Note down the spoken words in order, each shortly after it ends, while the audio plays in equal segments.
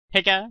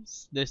Hey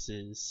guys, this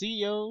is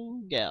CEO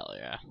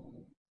Galia,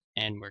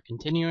 and we're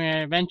continuing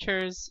our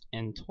adventures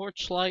in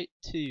Torchlight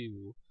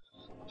 2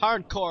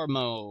 Hardcore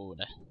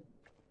Mode.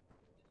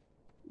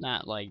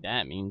 Not like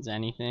that means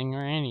anything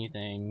or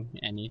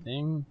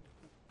anything.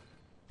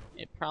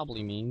 It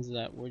probably means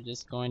that we're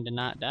just going to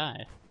not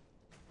die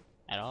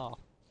at all.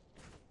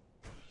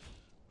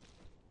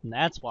 And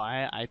that's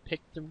why I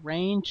picked the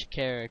range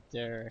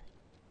character.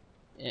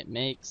 It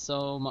makes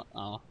so much.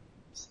 Oh,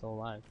 he's still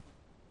alive.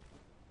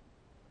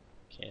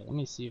 Okay, let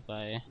me see if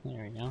I.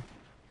 There we go.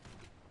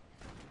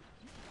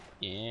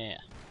 Yeah.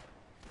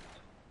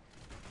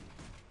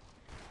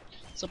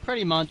 So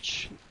pretty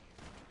much,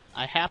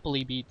 I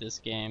happily beat this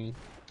game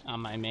on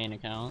my main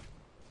account,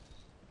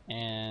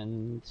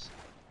 and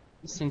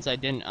since I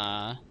didn't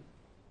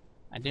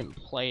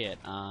play it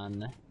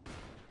on,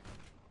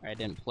 or I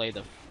didn't play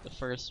the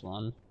first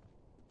one,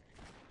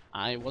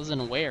 I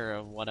wasn't aware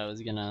of what I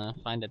was gonna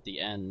find at the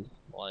end.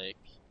 Like,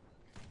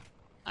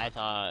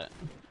 I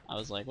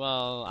was like,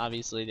 well,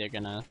 obviously they're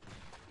gonna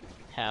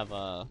have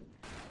a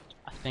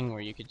thing where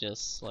you could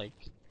just like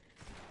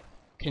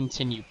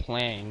continue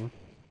playing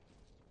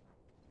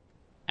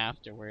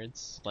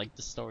afterwards, like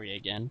the story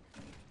again.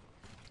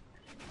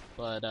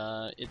 But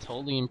it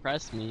totally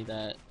impressed me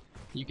that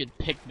you could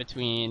pick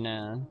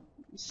between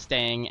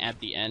staying at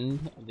the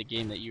end of the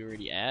game that you're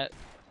already at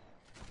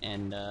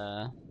and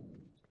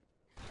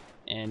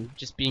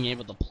just being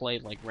able to play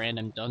like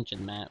random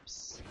dungeon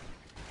maps.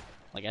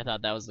 Like, I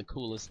thought that was the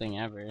coolest thing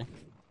ever.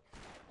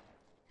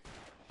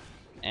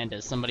 And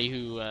as somebody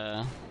who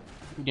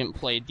didn't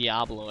play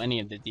Diablo, any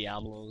of the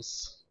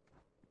Diablos,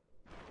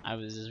 I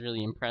was just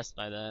really impressed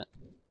by that.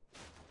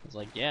 I was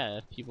like, yeah,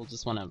 if people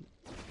just want to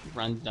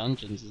run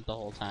dungeons the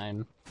whole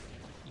time,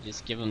 you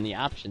just give them the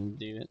option to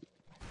do it.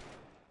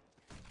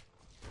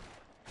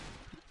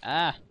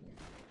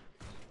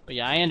 But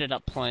yeah, I ended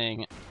up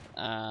playing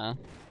the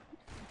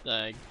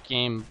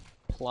Game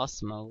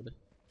Plus mode,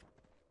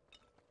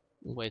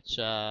 which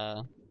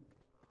is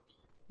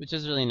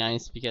really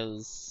nice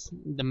because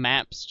the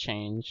maps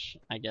change,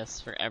 I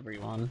guess, for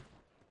everyone.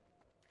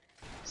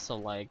 So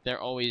like, they're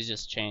always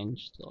just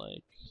changed.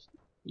 Like,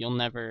 you'll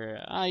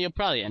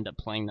probably end up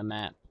playing the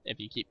map if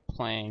you keep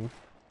playing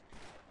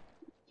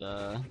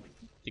the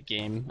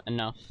game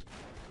enough.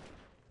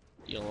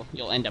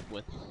 You'll end up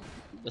with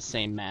the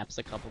same maps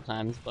a couple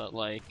times, but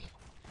like,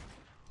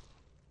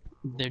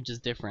 they're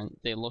just different.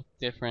 They look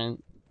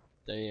different.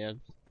 They have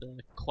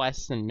the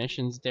quests and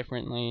missions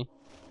differently.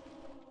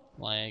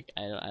 Like,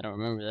 I don't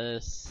remember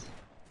this.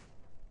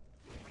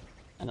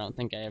 I don't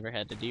think I ever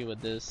had to deal with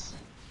this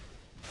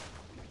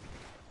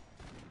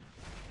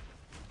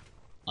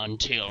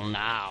until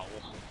now.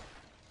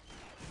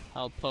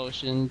 Health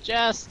potion,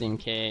 just in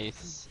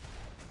case.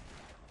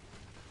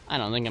 I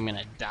don't think I'm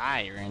gonna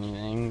die or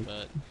anything,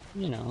 but,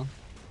 you know,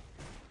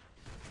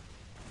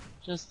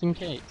 just in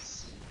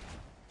case.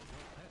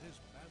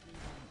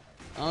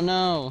 Oh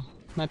no,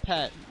 my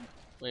pet.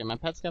 Wait, my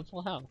pet's got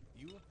full health.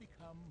 You have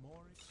become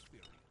more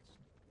experienced.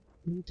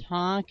 What are you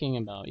talking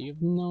about? You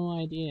have no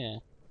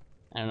idea.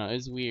 I don't know, it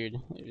was weird.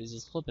 It was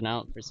just flipping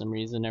out for some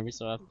reason every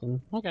so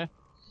often. Okay.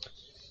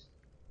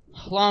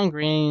 Long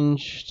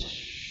ranged.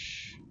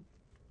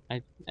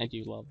 I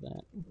do love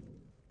that.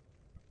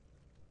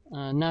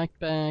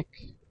 Knockback.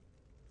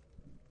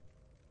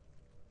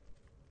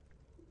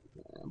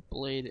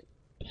 Blade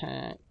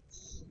packs.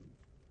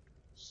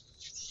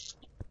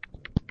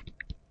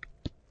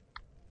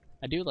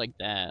 I do like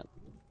that.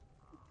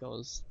 It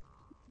goes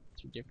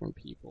to different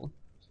people.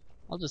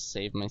 I'll just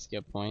save my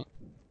skill point.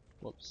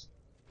 Whoops.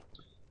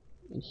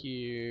 And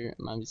here,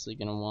 I'm obviously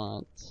gonna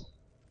want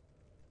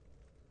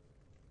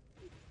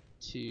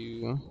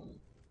to...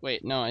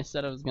 Wait, no, I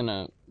said I was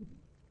gonna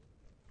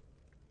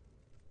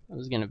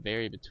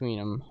vary between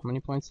them. How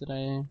many points did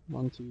I?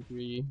 1, 2,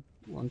 3,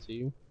 1,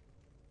 2.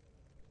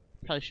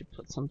 Probably should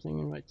put something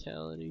in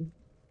vitality.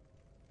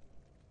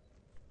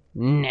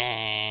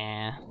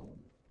 Nah.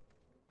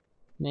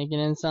 Making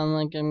it sound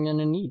like I'm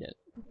gonna need it.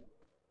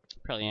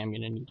 Probably am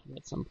gonna need it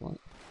at some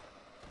point.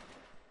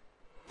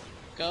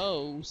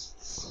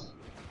 Ghosts.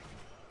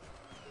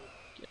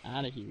 Get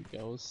out of here,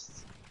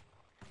 ghosts.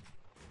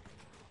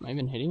 Am I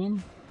even hitting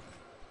him?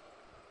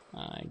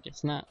 I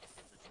guess not.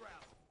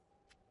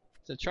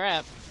 It's a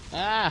trap.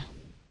 Ah!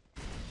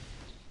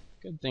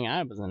 Good thing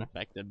I wasn't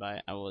affected by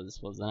it.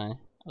 Wasn't I? I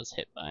was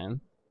hit by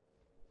him.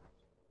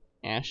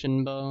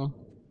 Ashen bow.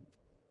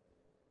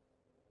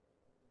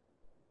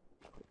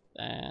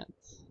 That.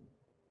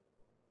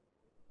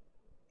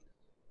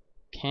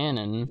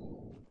 Cannon. I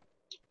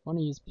want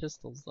to use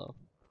pistols though.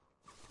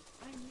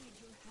 I need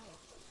your help.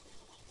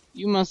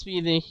 You must be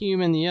the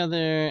human the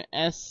other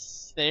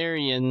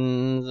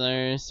Estherians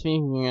are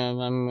speaking of.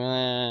 I'm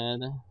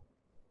glad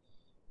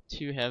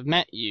to have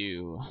met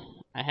you.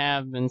 I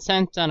have been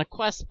sent on a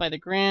quest by the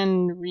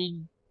Grand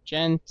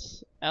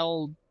Regent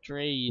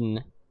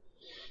Eldraine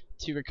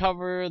to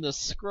recover the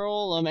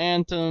scroll of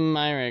Antum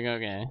Myric.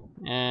 Okay.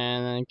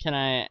 And can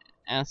I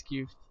ask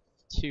you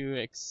to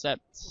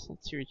accept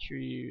to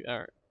retrieve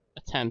or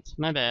attempt.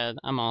 My bad.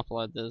 I'm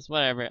awful at this.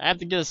 Whatever. I have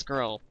to get a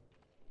scroll.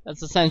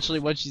 That's essentially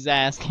what she's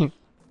asking.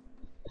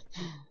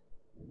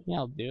 Yeah,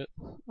 I'll do it.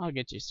 I'll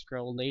get you a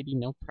scroll, lady.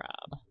 No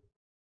prob.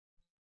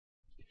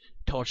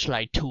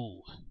 Torchlight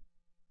 2.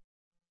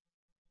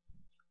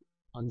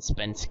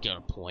 Unspent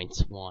skill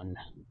points 1.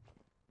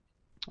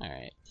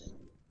 Alright.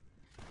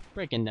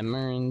 Breaking them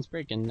urns,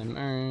 getting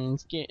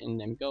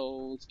them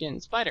golds, getting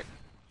spider.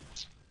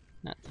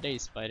 Not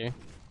today's spider.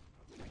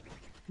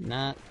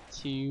 Not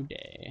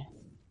today.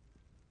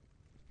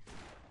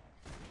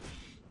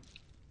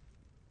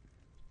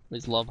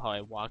 Always love how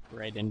I walk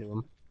right into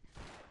them.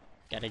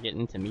 Gotta get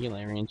into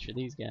melee range for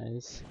these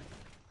guys.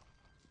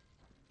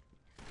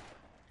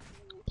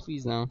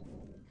 Please no.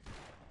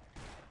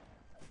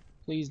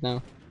 Please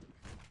no.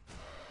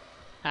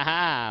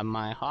 Haha,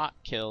 my hawk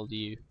killed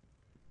you.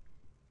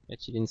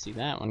 Bet you didn't see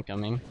that one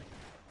coming.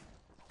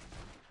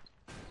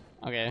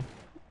 Okay,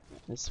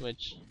 let's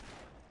switch.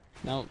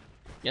 Nope,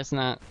 guess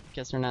not.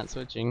 Guess we're not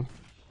switching.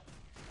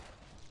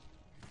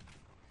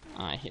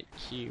 Oh, I hit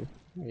Q.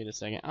 Wait a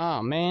second.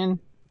 Oh man,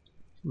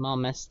 I'm all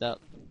messed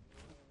up.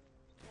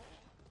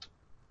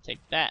 Take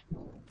that.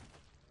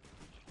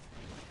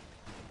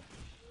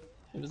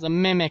 It was a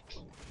mimic.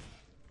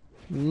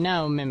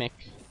 No mimic.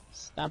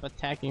 Stop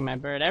attacking my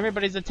bird.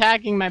 Everybody's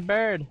attacking my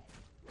bird.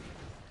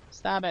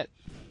 Stop it.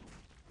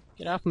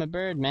 Get off my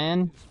bird,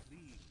 man.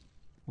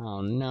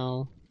 Oh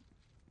no.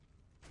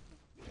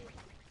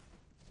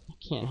 I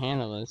can't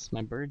handle this.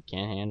 My bird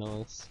can't handle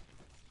this.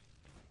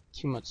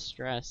 Too much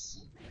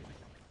stress.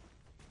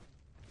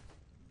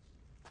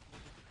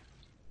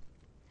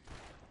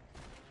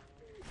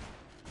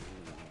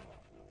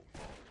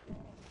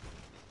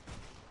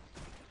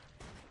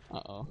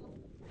 Uh-oh.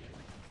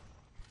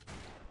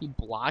 He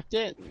blocked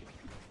it?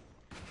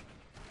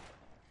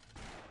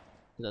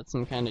 Is that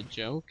some kind of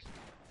joke?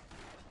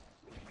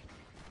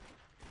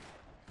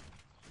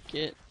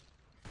 Get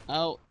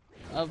out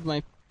of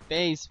my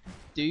face,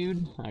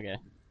 dude. Okay.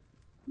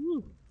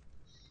 Whew.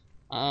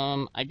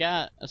 I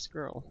got a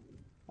scroll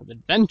of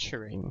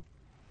adventuring.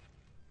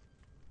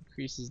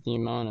 Increases the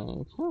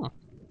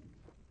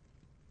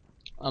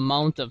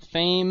amount of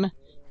fame,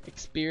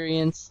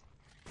 experience,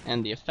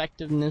 and the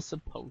effectiveness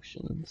of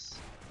potions.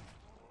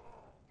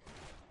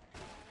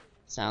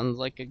 Sounds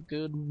like a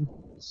good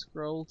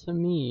scroll to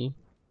me.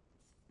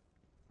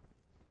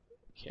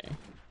 Okay.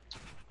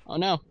 Oh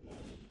no!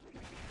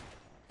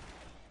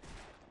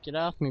 Get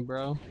off me,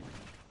 bro.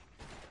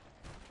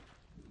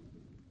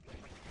 I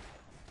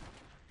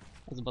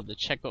was about to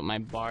check what my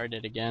bar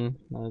did again.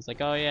 I was like,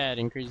 oh yeah, it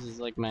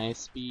increases like my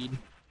speed,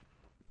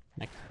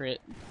 my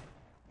crit.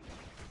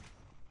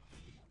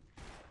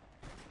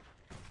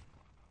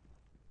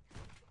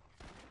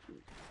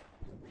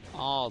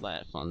 All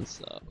that fun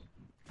stuff.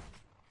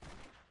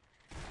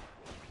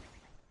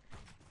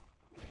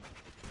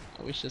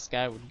 I wish this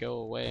guy would go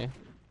away.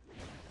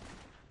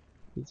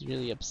 He's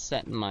really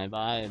upsetting my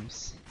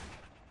vibes.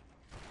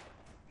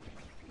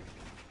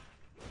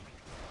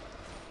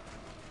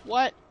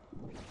 What?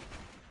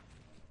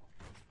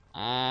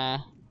 I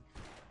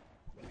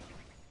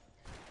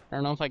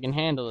don't know if I can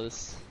handle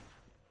this.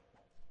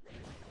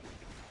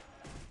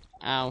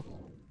 Ow.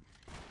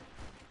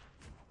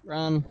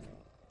 Run.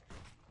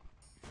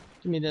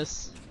 Give me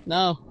this.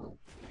 No.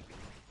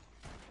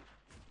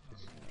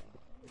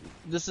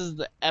 This is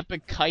the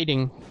epic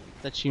kiting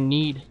that you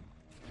need.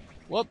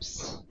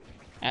 Whoops.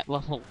 At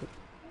level...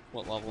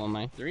 What level am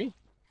I? 3?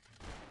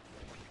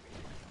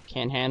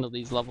 Can't handle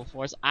these level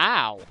 4s.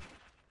 Ow!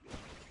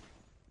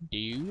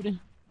 Dude.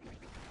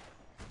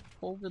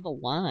 Over the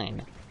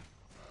line.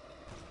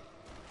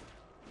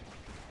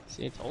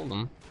 See, I told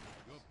him.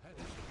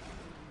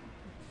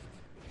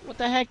 What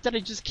the heck? Did I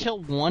just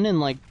kill one and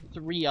like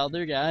 3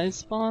 other guys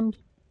spawned?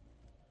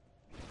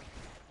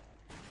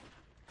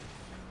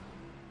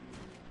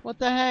 What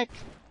the heck?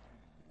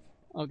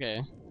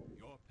 Okay.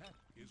 Your pet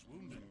is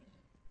wounded.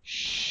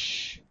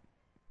 Shh.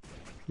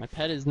 My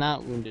pet is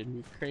not wounded.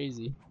 You're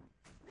crazy.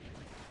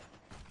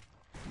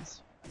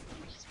 He's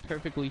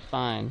perfectly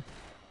fine.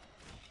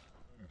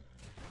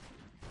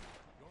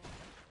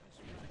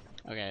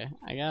 Okay,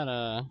 I got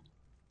a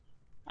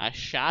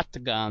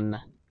shotgun.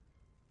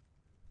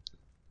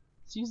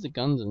 Let's use the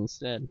guns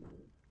instead.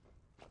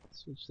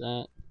 Switch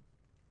that.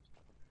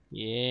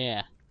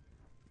 Yeah.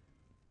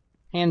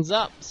 Hands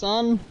up,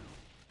 son.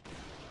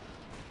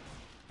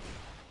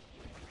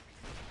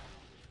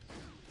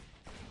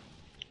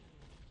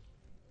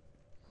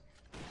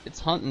 It's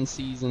hunting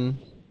season.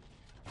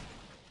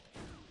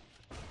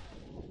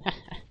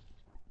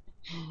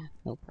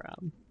 No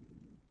problem.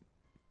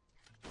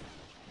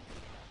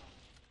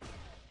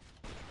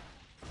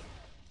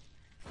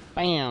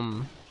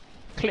 Bam.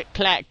 Click,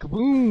 clack,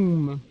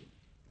 boom.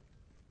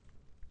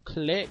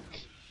 Click,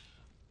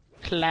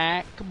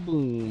 clack,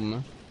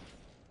 boom.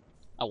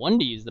 I wanted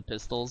to use the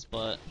pistols,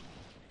 but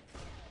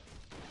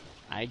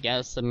I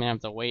guess I'm gonna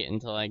have to wait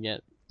until I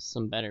get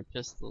some better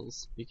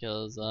pistols,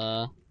 because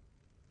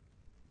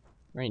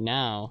right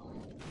now,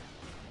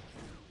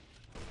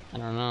 I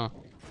don't know.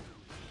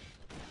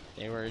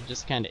 They were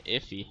just kind of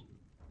iffy.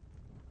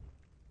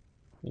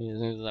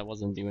 I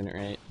wasn't doing it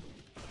right.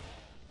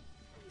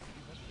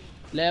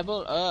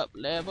 Level up,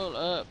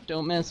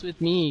 don't mess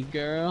with me,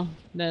 girl.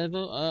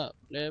 Level up,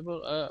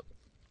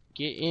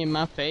 get in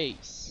my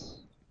face.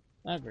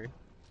 Lever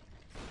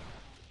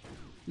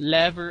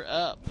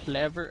up,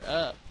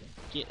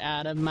 get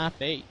out of my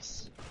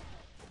face.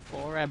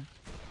 Before I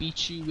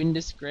beat you in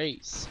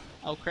disgrace.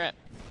 Oh crap.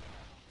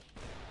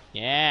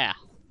 Yeah,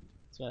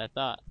 that's what I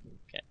thought.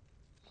 Okay.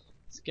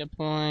 Skill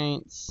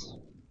points.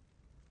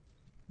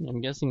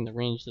 I'm guessing the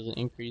range doesn't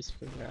increase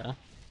for the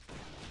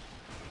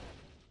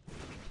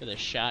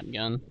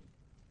shotgun.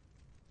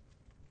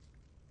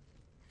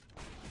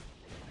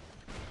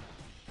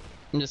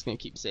 I'm just gonna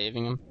keep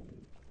saving them.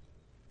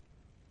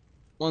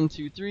 1,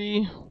 2,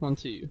 3, 1,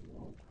 2.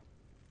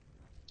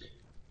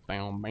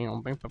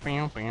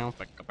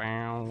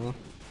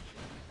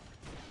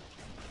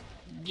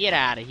 Get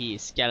out of here,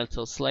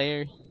 skeletal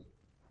slayer.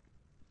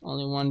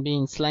 Only one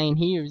being slain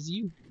here is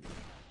you.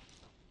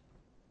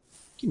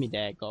 Give me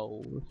that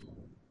gold.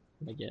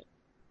 What I get?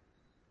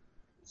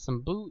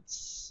 Some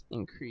boots.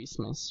 Increase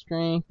my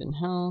strength and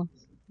health.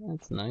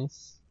 That's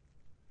nice.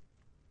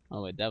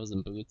 Oh wait, that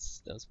wasn't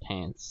boots. That was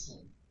pants.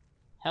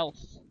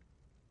 Health.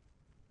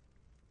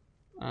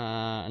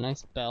 A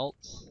nice belt.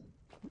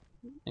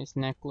 Nice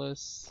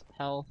necklace.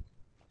 Health.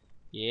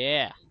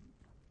 Yeah.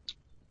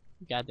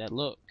 Got that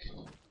look.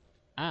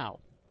 Ow.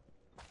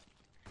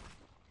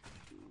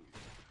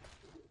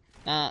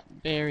 Not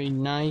very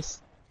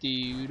nice,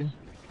 dude.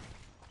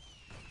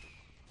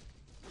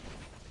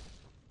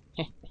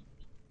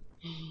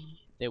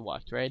 They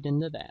walked right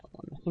into that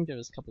one. I think there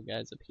was a couple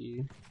guys up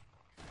here.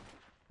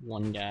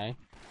 One guy.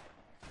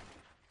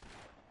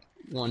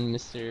 One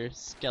Mr.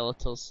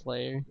 Skeletal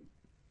Slayer.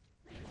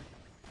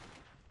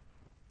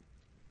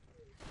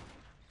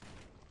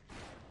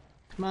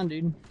 Come on,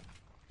 dude.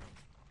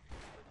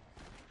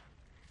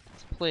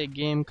 Let's play a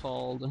game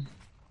called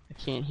I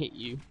Can't Hit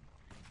You.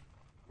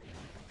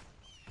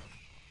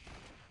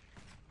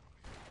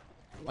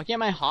 Why can't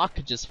my hawk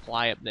just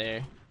fly up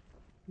there?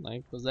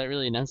 Like, was that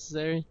really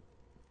necessary?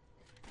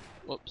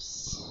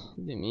 Whoops.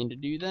 Didn't mean to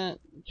do that.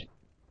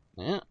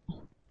 Yeah.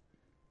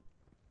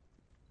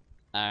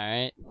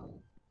 Alright.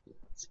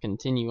 Let's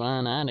continue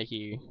on out of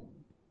here.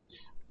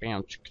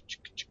 Bam, chicka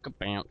chicka chicka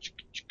bam,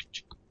 chicka chicka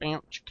chicka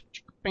bam, chicka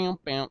chicka bam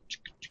bam,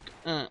 chicka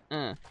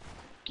chicka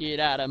Get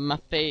out of my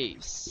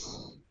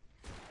face.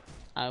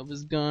 I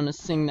was gonna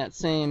sing that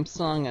same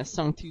song I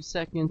sung 2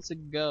 seconds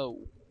ago.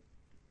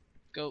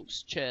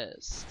 Ghost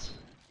chest.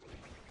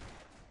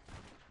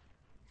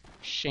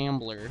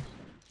 Shambler.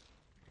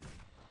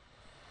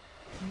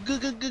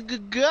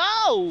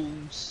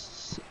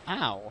 Ghosts!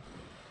 Ow.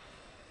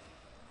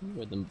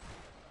 You are the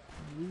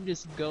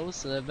rudest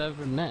ghosts I've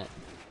ever met.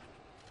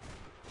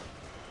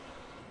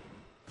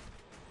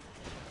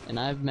 And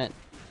I've met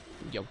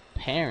your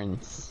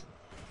parents.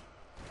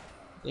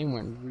 They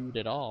weren't rude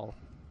at all.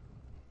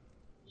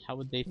 How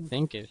would they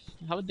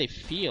how would they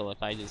feel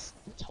if I just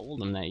told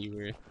them that you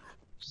were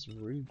just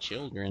rude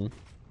children?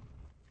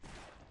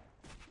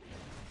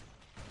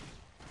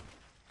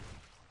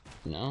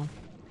 No?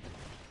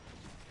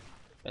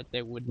 Bet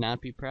they would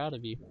not be proud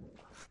of you.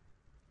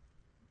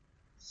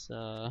 It's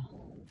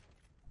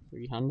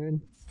 300.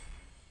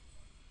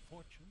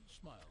 Fortune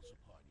smiles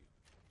upon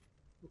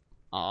you.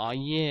 Aw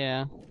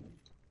yeah.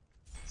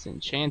 Let's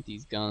enchant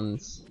these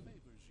guns.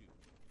 Favors you.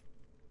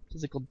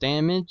 Physical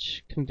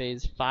damage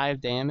conveys 5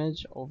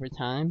 damage over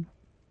time.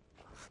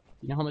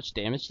 You know how much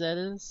damage that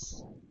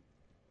is?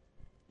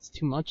 It's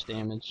too much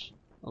damage.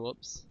 Oh,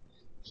 whoops.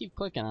 Keep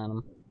clicking on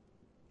them.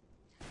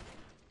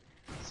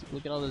 So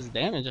look at all this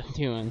damage I'm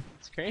doing.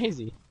 It's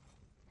crazy.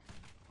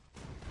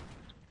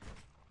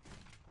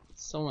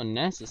 It's so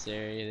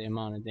unnecessary, the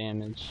amount of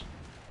damage.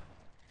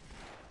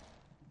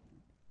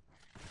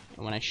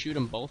 And when I shoot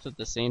them both at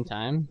the same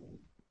time,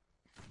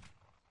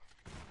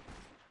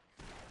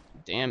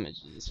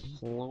 damage is just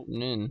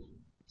floating in.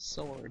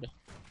 Sword.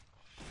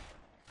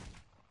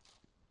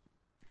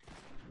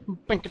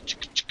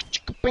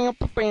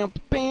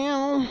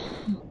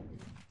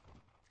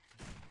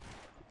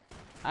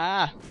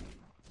 Ah.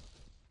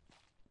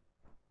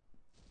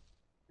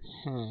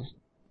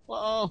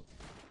 Whoa.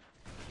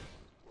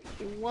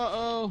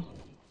 Whoa.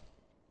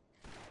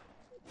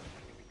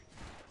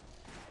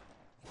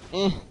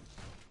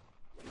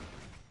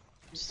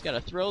 Just gotta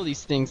throw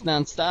these things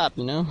non-stop,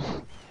 you know?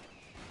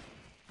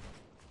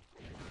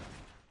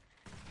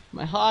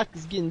 My hawk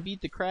is getting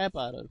beat the crap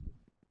out of.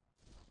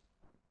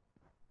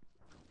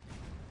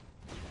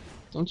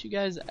 Don't you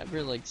guys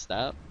ever, like,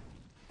 stop?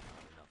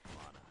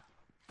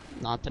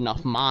 Not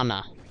enough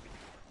mana.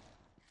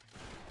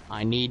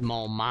 I need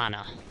more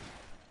mana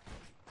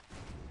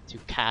to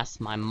cast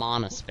my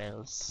mana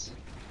spells.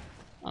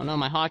 Oh no,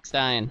 my hawk's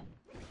dying.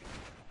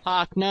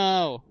 Hawk,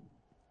 no!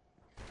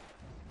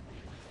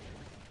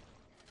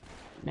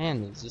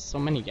 Man, there's just so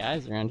many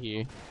guys around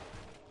here.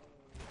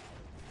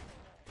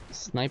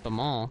 Snipe them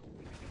all.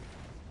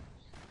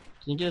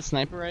 Can you get a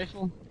sniper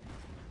rifle?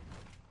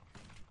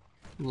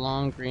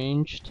 Long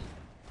ranged?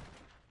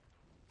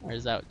 Or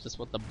is that just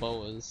what the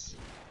bow is?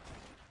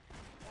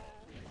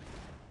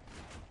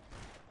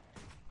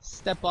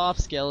 Step off,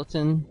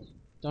 skeleton.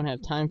 Don't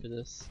have time for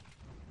this.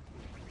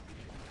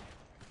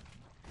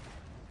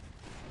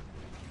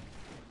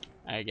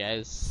 Alright,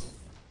 guys.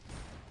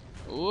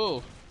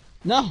 Ooh.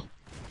 No!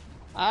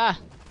 Ah!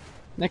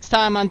 Next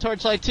time on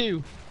Torchlight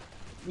 2,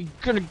 we're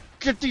gonna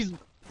get these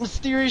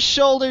mysterious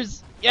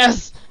shoulders!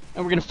 Yes!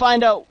 And we're gonna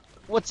find out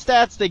what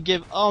stats they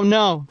give. Oh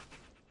no!